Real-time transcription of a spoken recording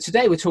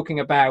today we're talking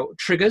about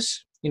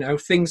triggers,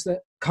 things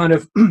that kind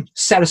of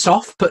set us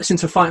off, put us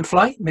into fight and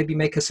flight, maybe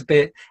make us a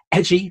bit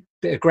edgy, a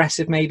bit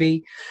aggressive,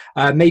 maybe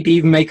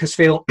even make us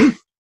feel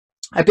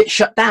a bit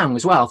shut down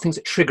as well, things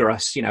that trigger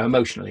us,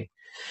 emotionally.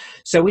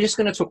 So we're just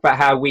going to talk about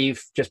how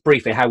we've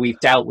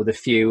dealt with a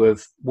few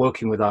of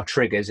working with our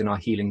triggers in our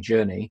healing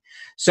journey.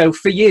 So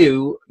for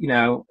you,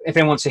 if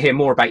anyone wants to hear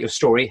more about your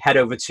story, head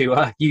over to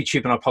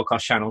YouTube and our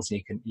podcast channels,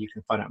 and you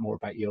can find out more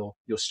about your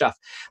stuff.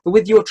 But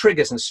with your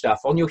triggers and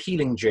stuff on your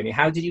healing journey,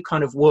 how did you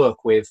kind of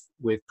work with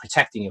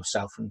protecting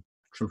yourself from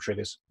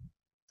triggers?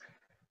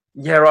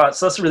 Yeah, right.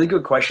 So that's a really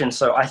good question.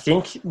 So I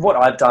think what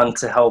I've done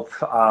to help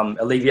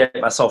alleviate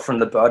myself from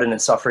the burden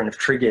and suffering of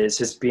triggers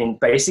has been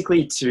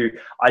basically to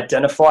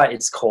identify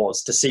its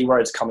cause, to see where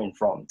it's coming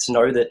from, to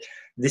know that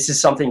this is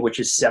something which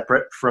is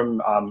separate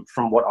from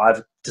what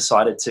I've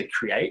decided to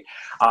create.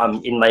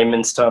 In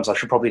layman's terms, I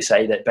should probably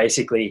say that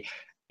basically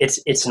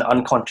it's an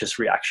unconscious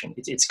reaction.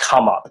 It's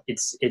come up.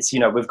 It's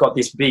we've got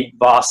this big,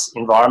 vast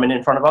environment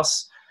in front of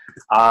us.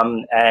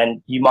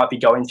 And you might be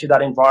going through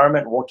that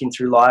environment, walking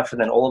through life,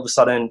 and then all of a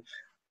sudden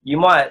you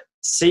might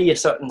see a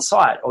certain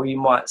sight, or you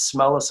might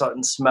smell a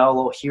certain smell,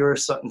 or hear a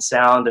certain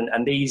sound,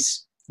 and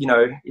these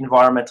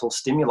environmental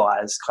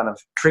stimuli kind of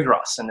trigger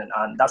us, and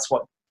that's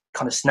what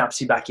kind of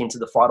snaps you back into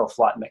the fight or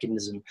flight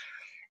mechanism.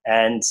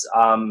 And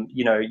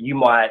you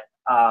might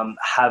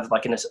have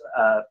like a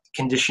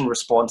conditioned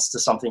response to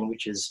something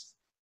which has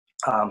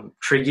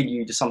triggered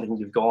you to something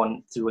you've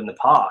gone through in the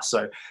past.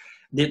 So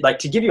like,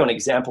 to give you an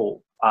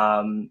example,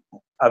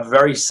 a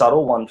very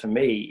subtle one for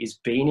me is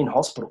being in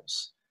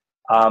hospitals.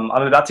 I'm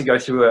about to go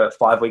through a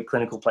 5-week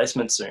clinical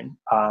placement soon.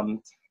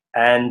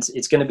 And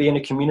it's going to be in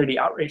a community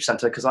outreach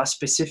center, because I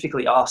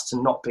specifically asked to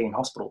not be in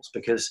hospitals,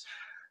 because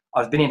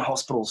I've been in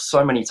hospitals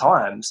so many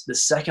times. The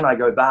second I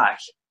go back,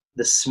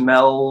 the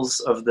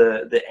smells of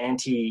the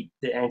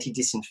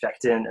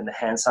anti-disinfectant and the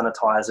hand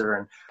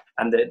sanitizer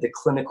and the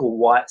clinical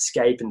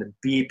whitescape and the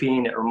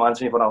beeping, it reminds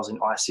me of when I was in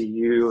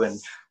ICU, and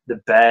the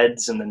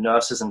beds and the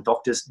nurses and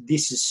doctors.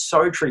 This is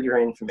so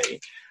triggering for me.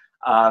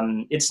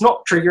 It's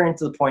not triggering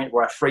to the point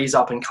where I freeze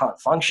up and can't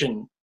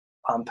function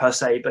per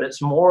se, but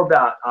it's more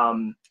about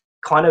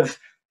kind of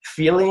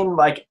feeling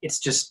like it's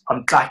just,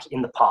 I'm back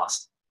in the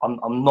past.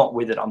 I'm not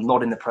with it. I'm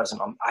not in the present.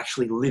 I'm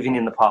actually living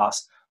in the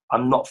past.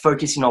 I'm not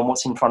focusing on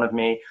what's in front of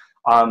me.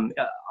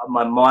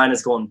 My mind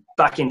has gone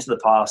back into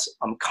the past.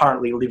 I'm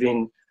currently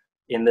living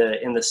in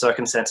the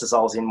circumstances I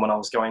was in when I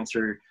was going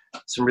through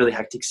some really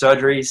hectic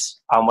surgeries,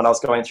 when I was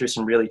going through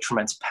some really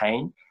tremendous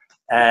pain.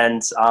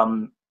 And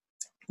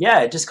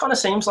it just kind of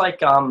seems like,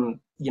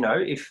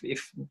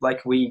 if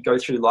like we go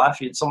through life,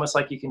 it's almost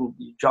like you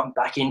jump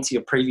back into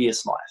your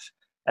previous life.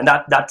 And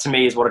that to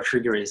me is what a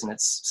trigger is. And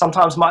it's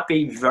sometimes might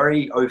be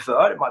very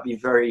overt. It might be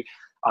very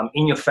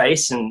in your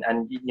face, and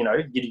you know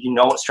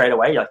it straight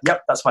away. You're like,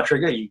 yep, that's my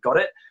trigger. You got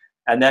it.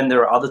 And then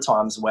there are other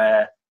times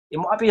where it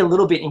might be a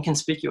little bit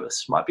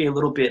inconspicuous, might be a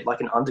little bit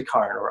like an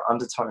undercurrent or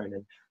undertone,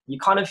 and you're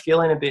kind of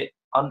feeling a bit,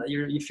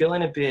 you're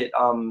feeling a bit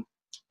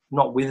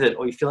not with it,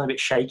 or you're feeling a bit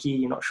shaky,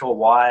 you're not sure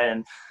why.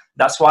 And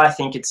that's why I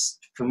think it's,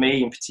 for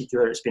me in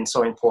particular, it's been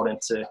so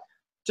important to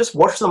just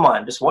watch the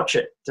mind, just watch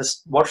it,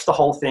 just watch the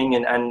whole thing,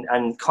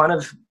 and kind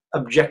of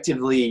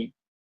objectively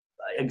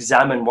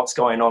examine what's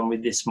going on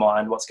with this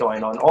mind, what's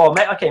going on. Oh,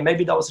 okay,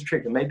 maybe that was a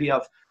trigger. Maybe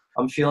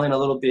I'm feeling a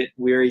little bit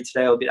weary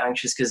today, or a bit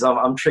anxious because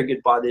I'm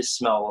triggered by this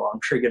smell, or I'm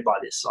triggered by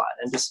this sight,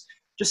 and just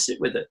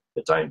sit with it.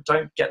 But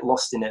don't get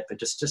lost in it, but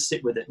just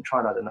sit with it and try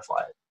and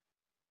identify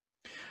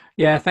it.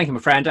 Yeah, thank you, my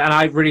friend. And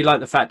I really like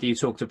the fact that you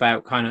talked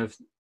about kind of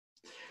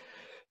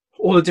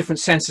all the different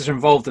senses are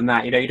involved in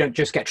that. You don't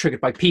just get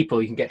triggered by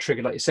people. You can get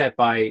triggered, like you said,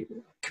 by, it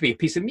could be a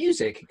piece of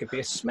music, it could be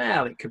a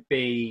smell, it could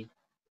be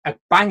a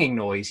banging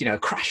noise, a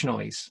crash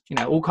noise,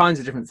 all kinds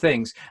of different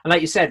things. And like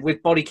you said,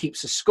 with Body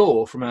Keeps a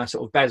Score, from a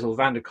sort of Bessel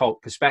van der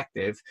Kolk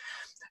perspective,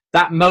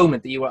 that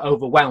moment that you were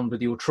overwhelmed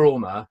with your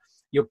trauma,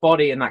 your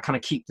body and that kind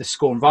of keep the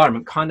score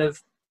environment kind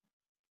of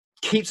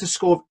keeps a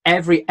score of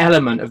every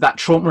element of that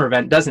trauma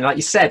event, doesn't it? Like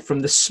you said, from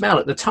the smell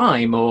at the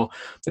time, or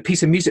the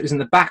piece of music that was in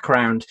the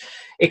background,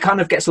 it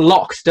kind of gets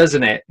locked,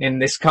 doesn't it, in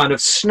this kind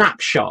of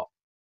snapshot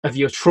of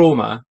your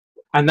trauma.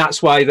 And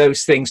that's why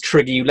those things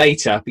trigger you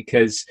later,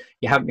 because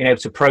you haven't been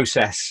able to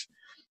process,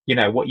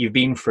 what you've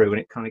been through,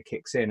 and it kind of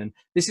kicks in. And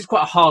this is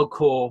quite a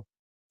hardcore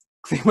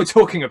thing we're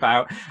talking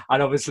about,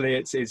 and obviously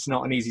it's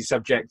not an easy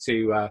subject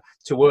to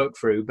work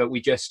through. But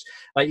we just,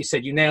 like you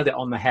said, you nailed it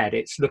on the head.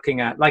 It's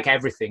looking at, like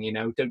everything,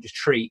 don't just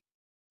treat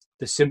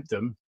the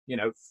symptom,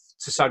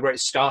 decide where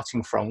it's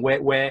starting from,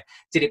 where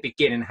did it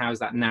begin, and how's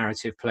that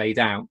narrative played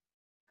out.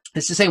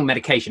 It's the same with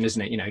medication,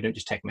 isn't it? You don't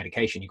just take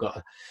medication. You've got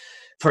to,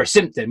 for a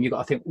symptom, you've got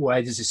to think,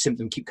 where does this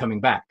symptom keep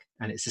coming back?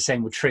 And it's the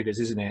same with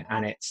triggers, isn't it?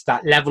 And it's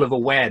that level of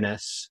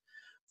awareness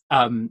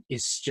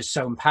is just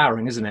so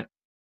empowering, isn't it?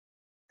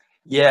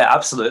 Yeah,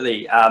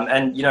 absolutely.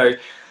 And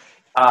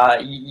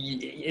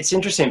it's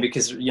interesting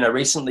because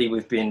recently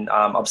we've been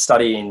I'm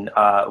studying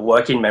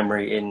working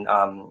memory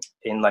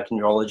in like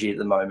neurology at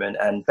the moment,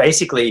 and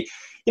basically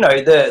you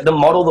know, the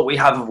model that we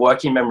have of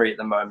working memory at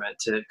the moment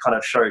to kind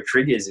of show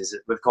triggers is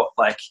that we've got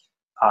like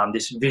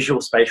this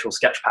visual spatial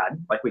sketch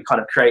pad. Like we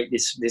kind of create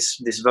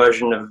this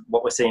version of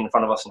what we're seeing in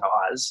front of us in our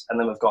eyes. And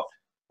then we've got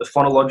the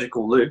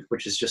phonological loop,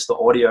 which is just the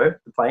audio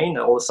playing,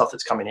 all the stuff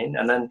that's coming in.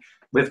 And then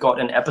we've got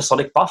an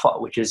episodic buffer,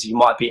 which is you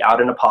might be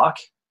out in a park.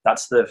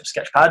 That's the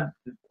sketch pad.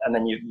 And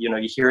then you know,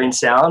 you're hearing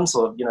sounds,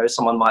 or, you know,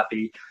 someone might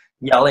be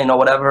yelling or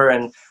whatever,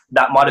 and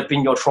that might have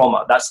been your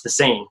trauma. That's the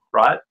scene,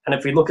 right? And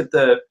if we look at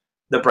the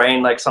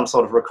brain like some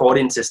sort of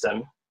recording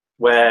system,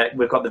 where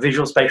we've got the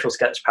visual spatial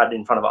sketch pad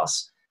in front of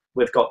us,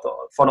 we've got the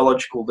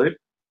phonological loop,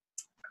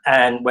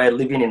 and we're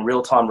living in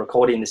real time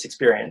recording this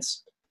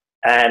experience.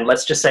 And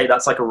let's just say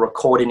that's like a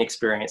recording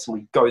experience, and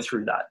we go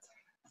through that.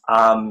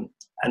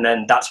 And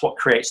then that's what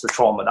creates the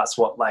trauma. That's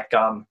what, like,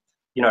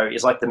 you know,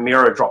 is like the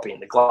mirror dropping,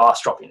 the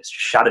glass dropping, it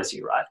shatters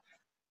you, right?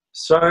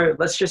 So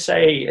let's just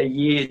say a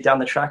year down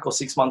the track or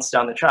 6 months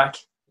down the track,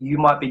 you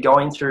might be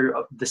going through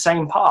the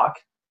same park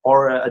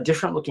or a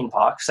different looking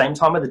park, same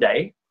time of the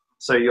day.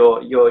 So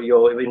your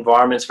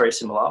environment's very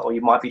similar, or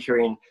you might be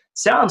hearing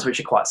sounds which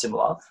are quite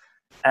similar.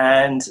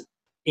 And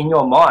in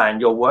your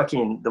mind, the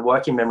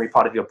working memory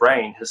part of your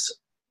brain has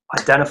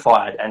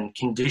identified and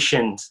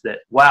conditioned that,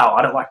 wow,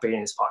 I don't like being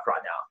in this park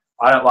right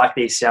now. I don't like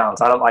these sounds.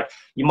 I don't like,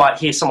 you might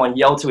hear someone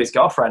yell to his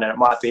girlfriend and it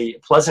might be a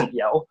pleasant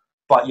yell,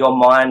 but your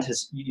mind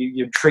has,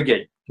 you're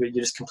triggered. You're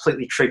just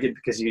completely triggered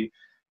because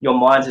your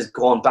mind has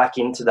gone back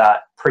into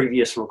that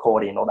previous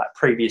recording or that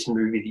previous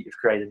movie that you've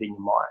created in your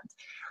mind.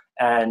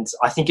 And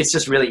I think it's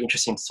just really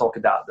interesting to talk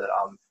about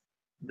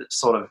the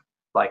sort of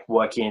like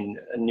working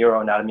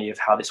neuroanatomy of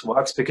how this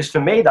works, because for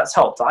me, that's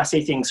helped. I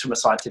see things from a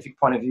scientific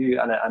point of view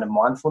and a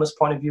mindfulness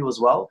point of view as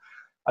well.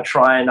 I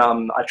try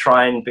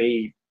and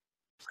be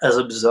as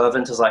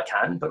observant as I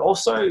can, but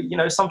also, you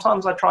know,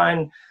 sometimes I try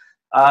and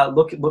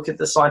look at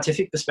the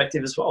scientific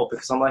perspective as well,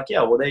 because I'm like,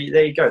 yeah, well, there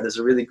you go. There's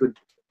a really good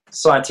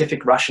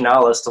scientific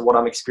rationale as to what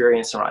I'm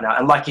experiencing right now.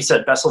 And like you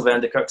said, Bessel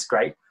van der Kolk's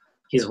great.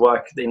 His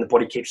work in The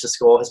Body Keeps the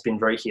Score has been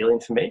very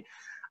healing for me.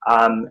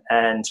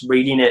 And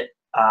reading it,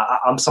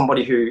 I'm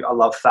somebody who, I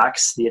love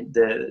facts.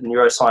 The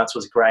neuroscience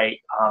was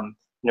great.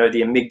 You know,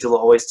 the amygdala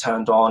always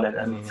turned on, and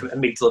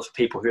amygdala, for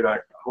people who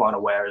aren't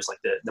aware, is like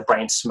the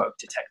brain smoke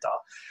detector.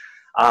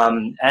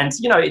 And,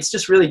 you know, it's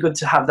just really good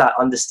to have that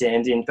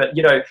understanding. But,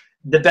 you know,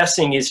 the best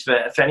thing is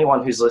for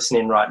anyone who's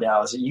listening right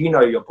now is that you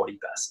know your body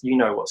best. You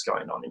know what's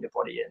going on in your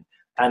body.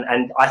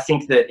 And I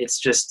think that it's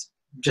just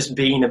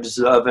being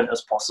observant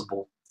as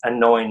possible and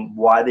knowing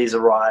why these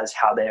arise,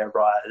 how they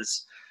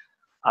arise.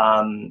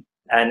 And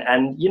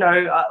you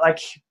know, like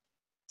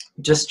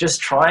just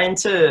trying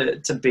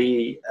to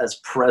be as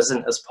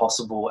present as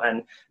possible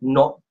and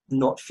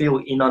not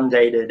feel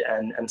inundated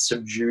and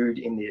subdued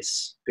in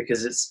this,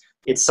 because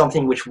it's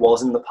something which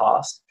was in the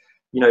past.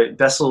 You know,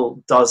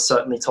 Bessel does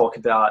certainly talk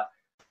about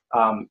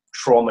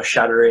trauma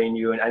shattering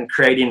you and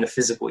creating the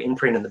physical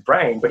imprint in the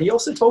brain, but he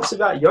also talks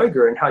about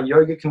yoga and how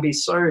yoga can be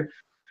so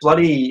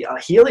bloody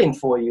healing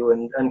for you,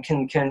 and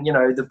can, you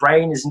know, the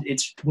brain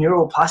it's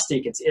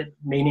neuroplastic.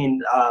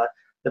 Meaning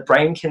the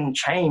brain can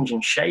change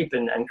and shape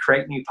and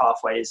create new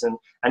pathways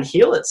and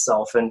heal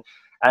itself.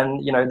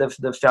 And you know,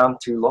 they've found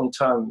through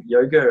long-term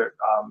yoga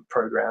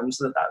programs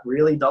that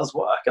really does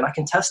work. And I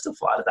can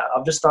testify to that.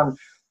 I've just done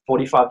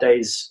 45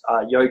 days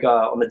yoga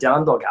on the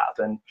Down Dog app.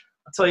 And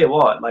I'll tell you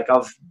what, like,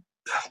 I've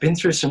been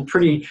through some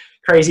pretty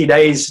crazy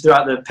days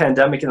throughout the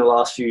pandemic in the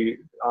last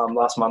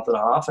month and a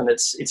half. And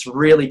it's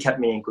really kept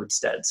me in good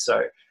stead.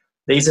 So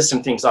these are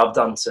some things I've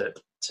done to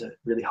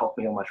really help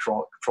me on my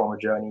trauma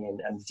journey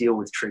and deal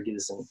with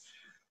triggers. And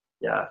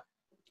yeah.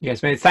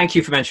 Yes, man. Thank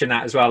you for mentioning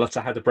that as well, as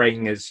to how the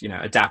brain is, you know,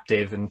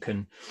 adaptive and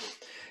can,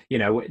 you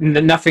know,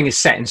 nothing is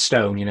set in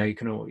stone. You know,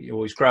 you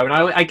always grow. And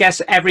I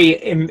guess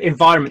every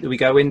environment that we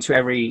go into,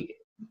 every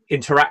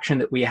interaction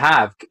that we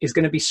have is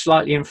going to be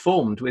slightly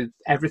informed with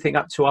everything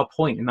up to our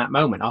point in that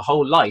moment. Our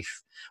whole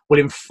life will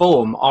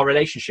inform our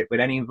relationship with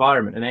any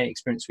environment and any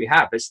experience we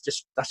have. That's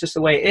just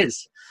the way it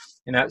is.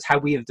 You know, it's how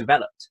we have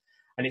developed.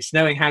 And it's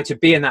knowing how to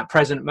be in that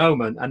present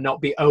moment and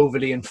not be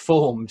overly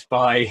informed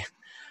by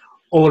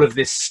all of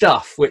this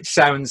stuff, which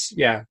sounds,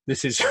 yeah,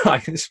 this is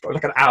like an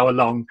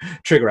hour-long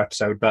trigger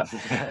episode. But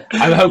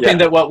I'm hoping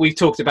that what we've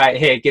talked about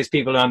here gives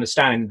people an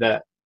understanding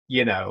that,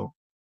 you know,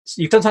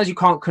 sometimes you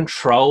can't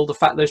control the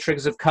fact those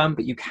triggers have come,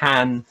 but you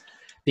can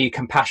be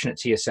compassionate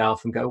to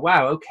yourself and go,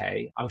 wow,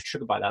 okay, I was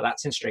triggered by that.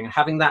 That's interesting. And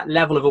having that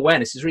level of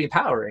awareness is really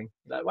empowering.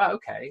 Like, wow,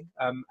 okay.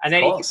 And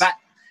then that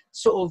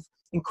sort of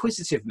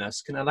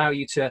inquisitiveness can allow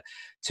you to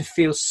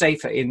feel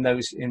safer in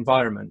those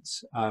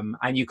environments,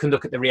 and you can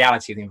look at the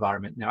reality of the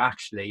environment. No,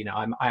 actually, you know,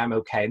 I am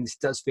okay, and this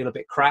does feel a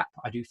bit crap.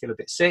 I do feel a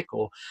bit sick,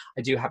 or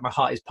I do have, my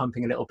heart is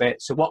pumping a little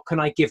bit. So what can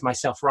I give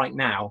myself right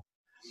now?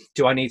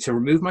 Do I need to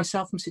remove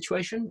myself from the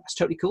situation? That's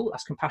totally cool.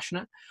 That's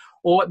compassionate.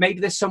 Or maybe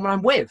there's someone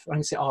I'm with. I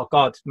can say, oh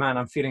God, man,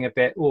 I'm feeling a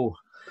bit,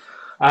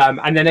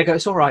 and then they go,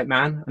 it's all right,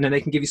 man. And then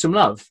they can give you some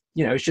love.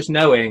 You know, it's just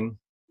knowing,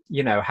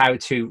 you know, how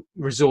to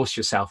resource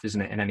yourself,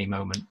 isn't it, in any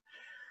moment.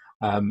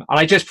 And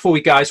I just, before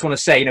we go, I just want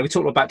to say, we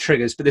talked about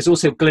triggers, but there's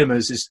also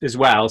glimmers as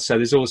well. So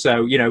there's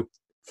also,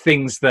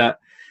 things that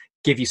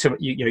give you some,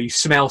 you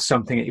smell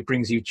something and it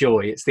brings you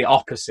joy. It's the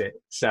opposite.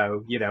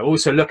 So,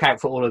 also look out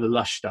for all of the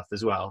lush stuff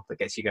as well that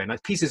gets you going.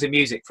 Like pieces of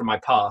music from my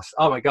past.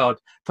 Oh my God,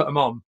 put them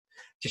on.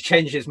 Just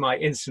changes my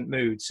instant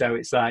mood. So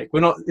it's like,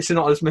 this is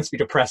not meant to be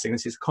depressing.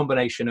 This is a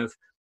combination of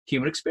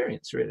human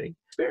experience, really.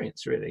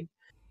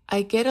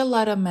 I get a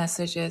lot of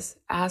messages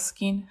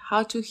asking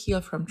how to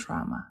heal from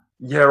trauma.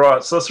 Yeah,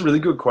 right. So that's a really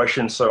good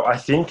question. So I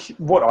think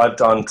what I've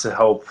done to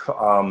help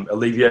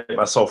alleviate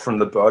myself from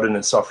the burden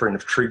and suffering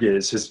of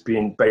triggers has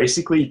been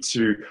basically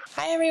to...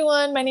 Hi,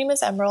 everyone. My name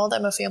is Emerald.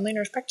 I'm a family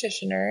nurse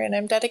practitioner, and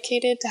I'm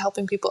dedicated to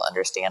helping people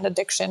understand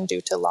addiction due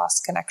to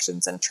lost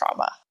connections and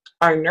trauma.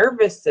 Our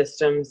nervous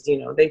systems,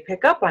 they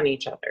pick up on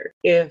each other.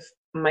 If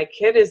my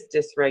kid is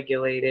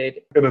dysregulated.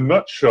 In a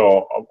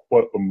nutshell,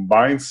 what a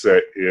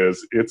mindset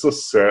is, it's a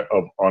set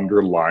of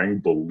underlying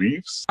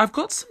beliefs. I've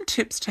got some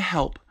tips to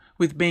help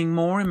with being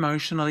more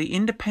emotionally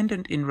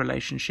independent in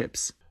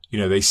relationships.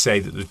 They say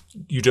that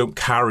you don't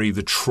carry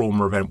the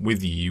trauma event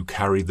with you, you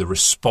carry the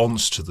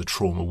response to the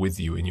trauma with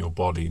you in your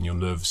body, in your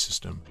nervous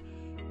system.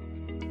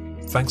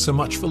 Thanks so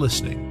much for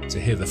listening. To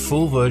hear the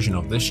full version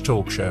of this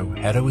talk show,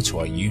 head over to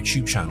our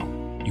YouTube channel.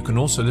 You can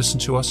also listen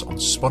to us on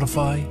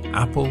Spotify,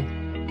 Apple,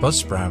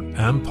 Buzzsprout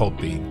and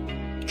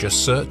Podbean.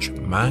 Just search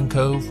Man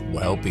Cove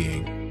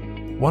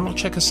Wellbeing. Why not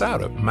check us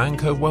out at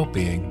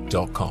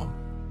mancovewellbeing.com.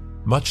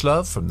 Much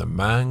love from the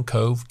Man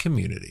Cove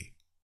community.